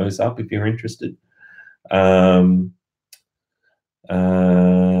can look those up if you're interested.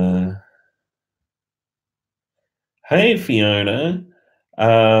 Hey, Fiona.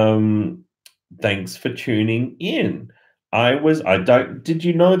 Thanks for tuning in. Did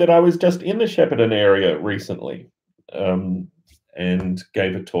you know that I was just in the Shepparton area recently and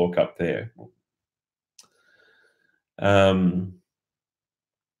gave a talk up there?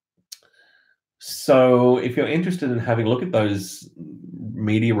 So if you're interested in having a look at those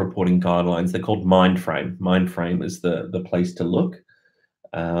media reporting guidelines, they're called Mind Frame. Mind Frame is the place to look.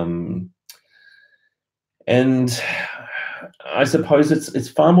 And I suppose it's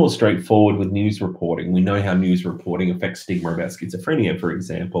far more straightforward with news reporting. We know how news reporting affects stigma about schizophrenia, for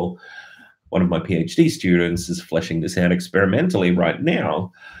example. One of my PhD students is fleshing this out experimentally right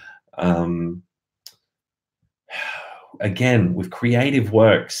now. Again, with creative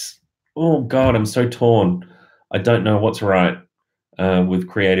works, oh God, I'm so torn. I don't know what's right with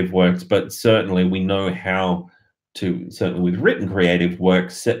creative works, but certainly we know how to, certainly with written creative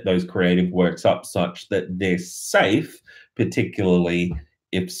works, set those creative works up such that they're safe, particularly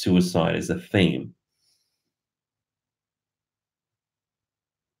if suicide is a theme.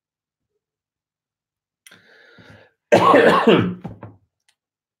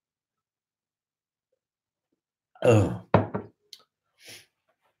 Oh.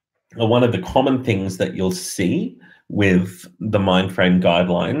 One of the common things that you'll see with the Mindframe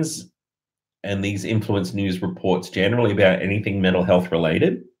guidelines, and these influence news reports generally about anything mental health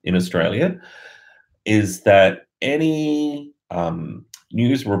related in Australia, is that any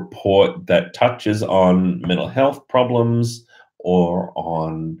news report that touches on mental health problems or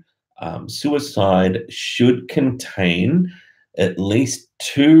on suicide should contain at least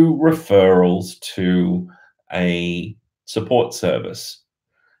 2 referrals to a support service.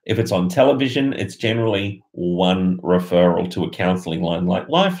 If it's on television, it's generally 1 referral to a counselling line like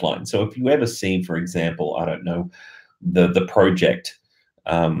Lifeline. So if you ever see, for example, I don't know, the Project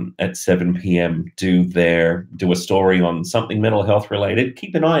at 7 p.m. do a story on something mental health related,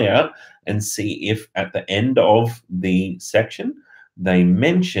 keep an eye out and see if at the end of the section they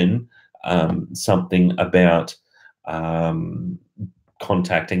mention something about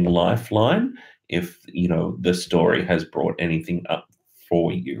contacting Lifeline if the story has brought anything up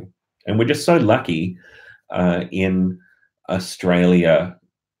for you. And we're just so lucky in Australia.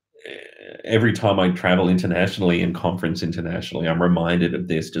 Every time I travel internationally and conference internationally, I'm reminded of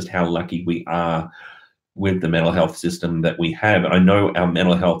this, just how lucky we are with the mental health system that we have. I know our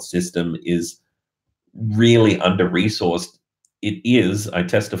mental health system is really under-resourced. It is. I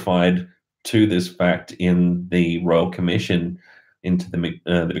testified to this fact in the Royal Commission into the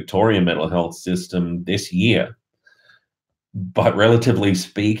Victorian mental health system this year. But relatively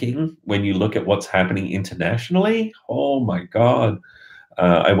speaking, when you look at what's happening internationally, oh my God.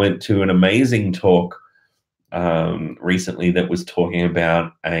 I went to an amazing talk recently that was talking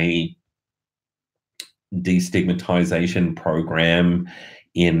about a destigmatization program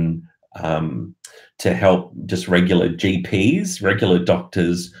in to help just regular GPs, regular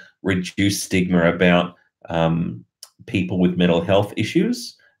doctors, reduce stigma about people with mental health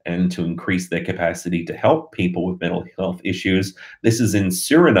issues and to increase their capacity to help people with mental health issues. This is in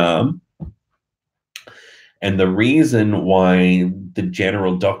Suriname. And the reason why the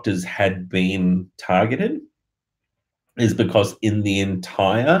general doctors had been targeted is because in the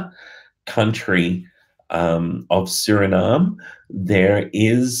entire country of Suriname, there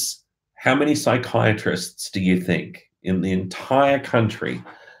is, how many psychiatrists do you think in the entire country?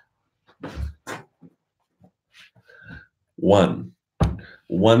 1.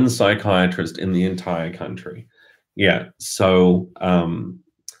 1 psychiatrist in the entire country. Yeah, so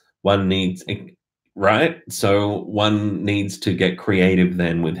one needs, right? So one needs to get creative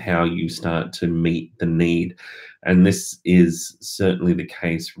then with how you start to meet the need. And this is certainly the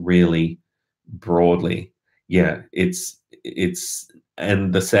case really broadly. Yeah,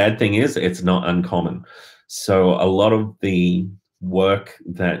 and the sad thing is it's not uncommon. So a lot of the work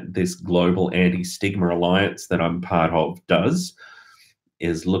that this global anti-stigma alliance that I'm part of does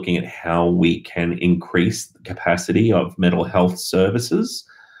is looking at how we can increase the capacity of mental health services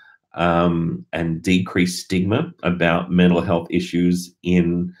and decrease stigma about mental health issues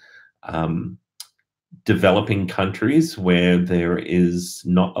in developing countries where there is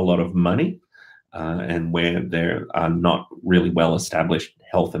not a lot of money and where there are not really well-established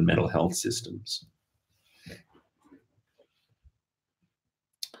health and mental health systems.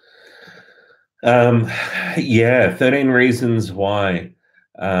 Yeah, 13 reasons why.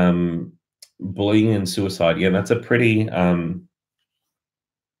 Bullying and suicide. Yeah, that's a pretty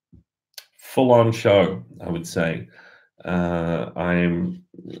full-on show, I would say. I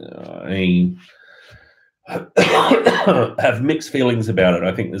have mixed feelings about it.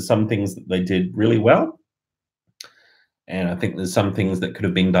 I think there's some things that they did really well, and I think there's some things that could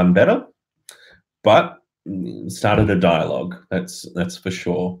have been done better, but started a dialogue, that's for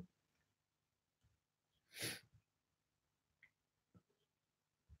sure.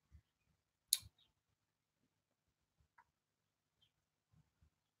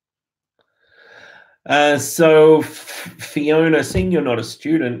 So Fiona, seeing you're not a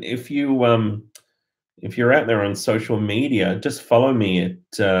student, if you're out there on social media, just follow me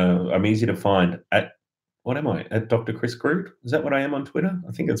at I'm easy to find at what am I? At Dr. Chris Groot? Is that what I am on Twitter?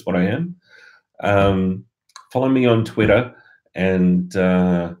 I think that's what I am. Follow me on Twitter, and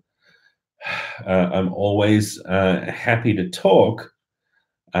I'm always happy to talk,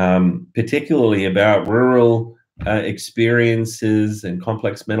 particularly about rural experiences and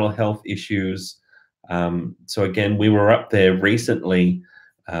complex mental health issues. So again, we were up there recently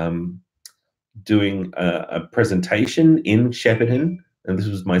doing a presentation in Shepparton, and this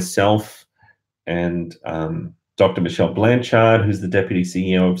was myself and Dr. Michelle Blanchard, who's the Deputy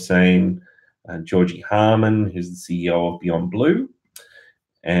CEO of SANE, Georgie Harmon, who's the CEO of Beyond Blue,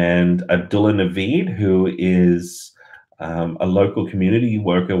 and Abdullah Naveed, who is a local community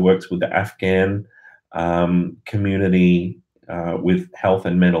worker, works with the Afghan community with health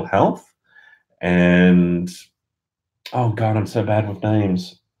and mental health. And, oh God, I'm so bad with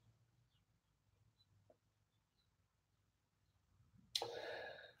names.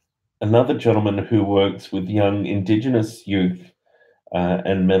 Another gentleman who works with young Indigenous youth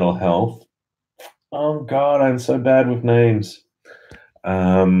and mental health. Oh God, I'm so bad with names.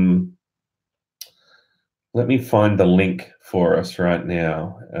 Let me find the link for us right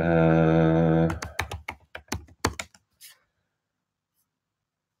now.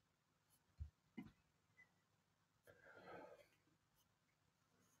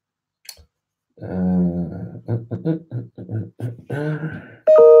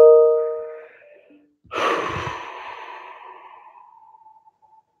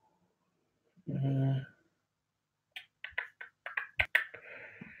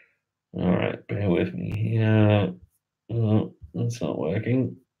 All right, bear with me here. Oh, that's not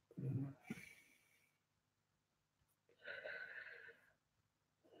working.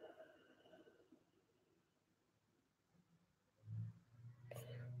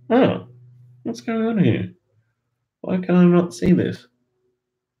 Oh, what's going on here? Why can I not see this?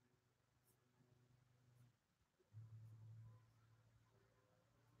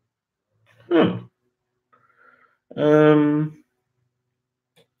 Oh.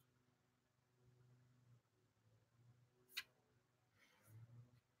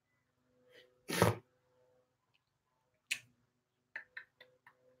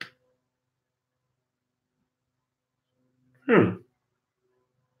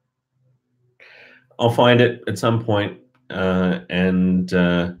 I'll find it at some point, and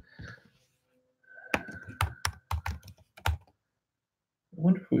I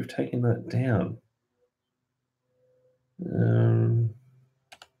wonder if we've taken that down.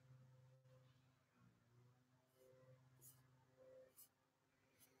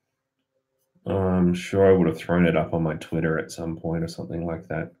 I'm sure I would have thrown it up on my Twitter at some point or something like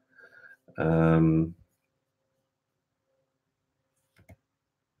that.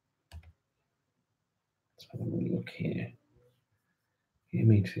 Let's have a look here. Give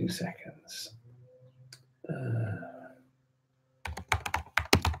me 2 seconds.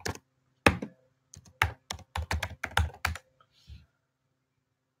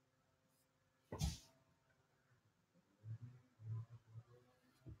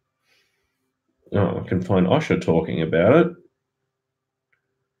 Oh, I can find Osher talking about it.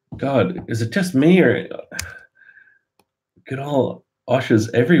 God, is it just me, or good old Osher's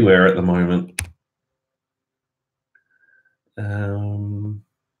everywhere at the moment?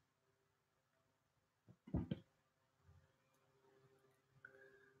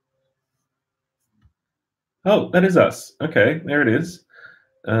 Oh, that is us. Okay, there it is.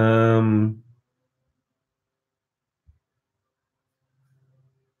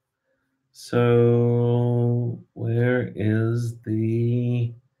 So where is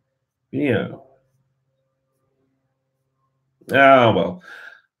the video? Oh, well,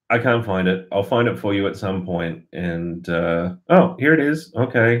 I can't find it. I'll find it for you at some point. And oh, here it is.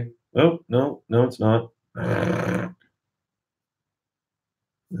 Okay. Oh, no, it's not.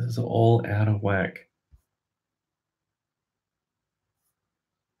 This is all out of whack.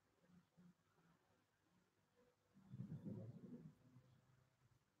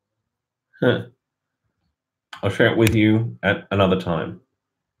 Huh. I'll share it with you at another time.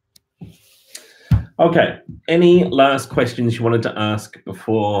 Okay. Any last questions you wanted to ask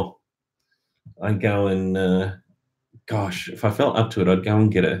before I go and gosh, if I felt up to it, I'd go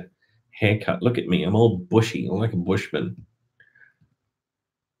and get a haircut. Look at me. I'm all bushy. I'm like a bushman.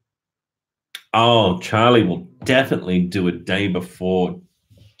 Oh, Charlie will definitely do a day before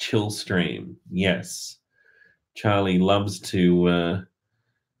chill stream. Yes. Charlie loves to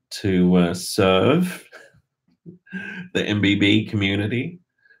serve the MBB community.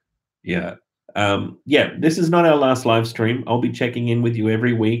 Yeah. Yeah, this is not our last live stream. I'll be checking in with you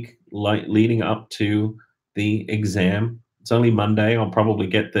every week, leading up to the exam. It's only Monday. I'll probably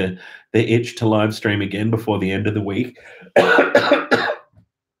get the itch to live stream again before the end of the week.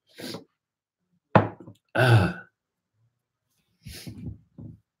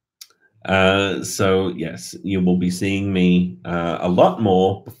 So yes, you will be seeing me a lot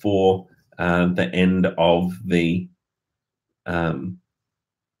more before the end of the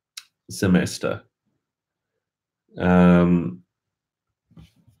semester. Let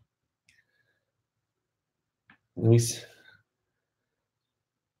me see.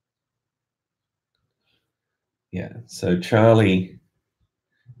 Yeah, so Charlie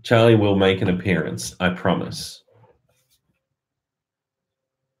will make an appearance, I promise.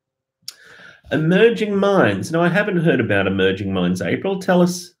 Emerging Minds. No, I haven't heard about Emerging Minds. April, tell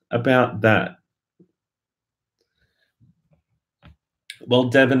us about that. Well,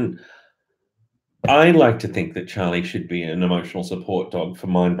 Devon, I like to think that Charlie should be an emotional support dog for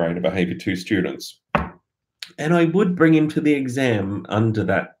Mind, Brain, and Behavior 2 students. And I would bring him to the exam under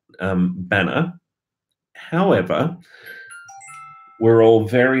that banner. However, we're all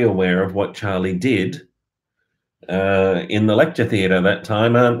very aware of what Charlie did in the lecture theatre that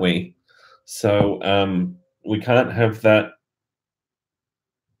time, aren't we? So we can't have that.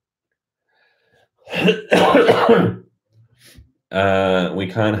 We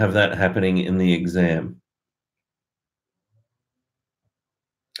can't have that happening in the exam.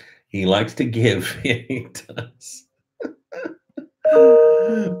 He likes to give. Yeah, he does.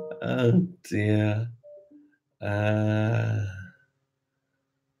 Oh dear.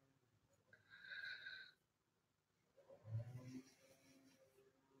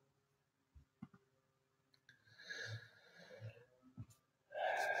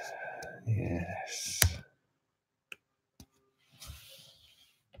 Yes.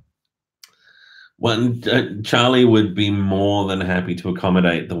 Charlie would be more than happy to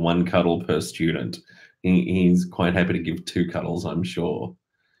accommodate the 1 cuddle per student. He's quite happy to give 2 cuddles, I'm sure.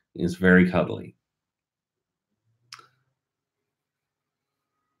 He's very cuddly.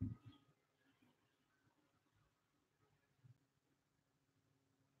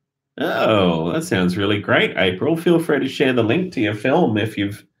 Oh, that sounds really great, April. Feel free to share the link to your film if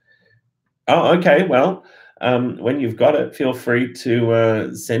you've... Oh, okay. Well, when you've got it, feel free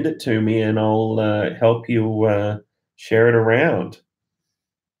to send it to me and I'll help you share it around.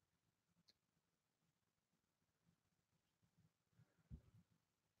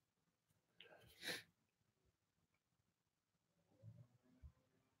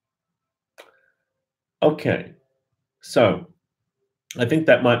 Okay. So I think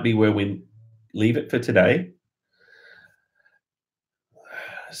that might be where we leave it for today.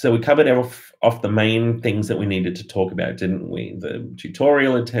 So we covered off the main things that we needed to talk about, didn't we? The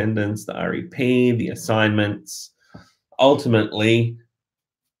tutorial attendance, the REP, the assignments. Ultimately,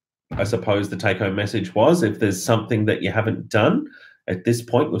 I suppose the take-home message was, if there's something that you haven't done at this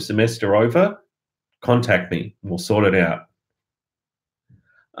point with semester over, contact me. We'll sort it out.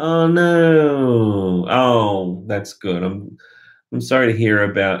 Oh no. Oh, that's good. I'm sorry to hear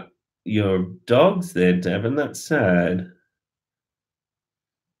about your dogs there, Devon. That's sad.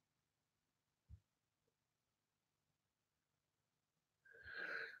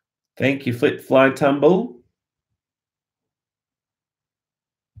 Thank you, Flip Fly Tumble.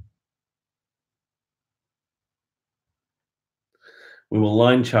 We will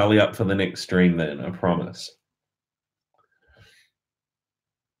line Charlie up for the next stream then, I promise.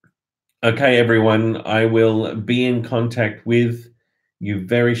 Okay, everyone, I will be in contact with you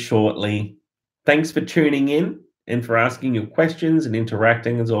very shortly. Thanks for tuning in and for asking your questions and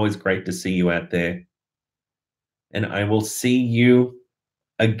interacting. It's always great to see you out there. And I will see you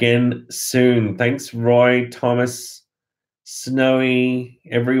again soon. Thanks, Roy, Thomas, Snowy,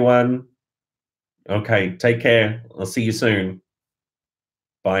 everyone. Okay, take care. I'll see you soon.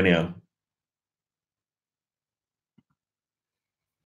 Bye now.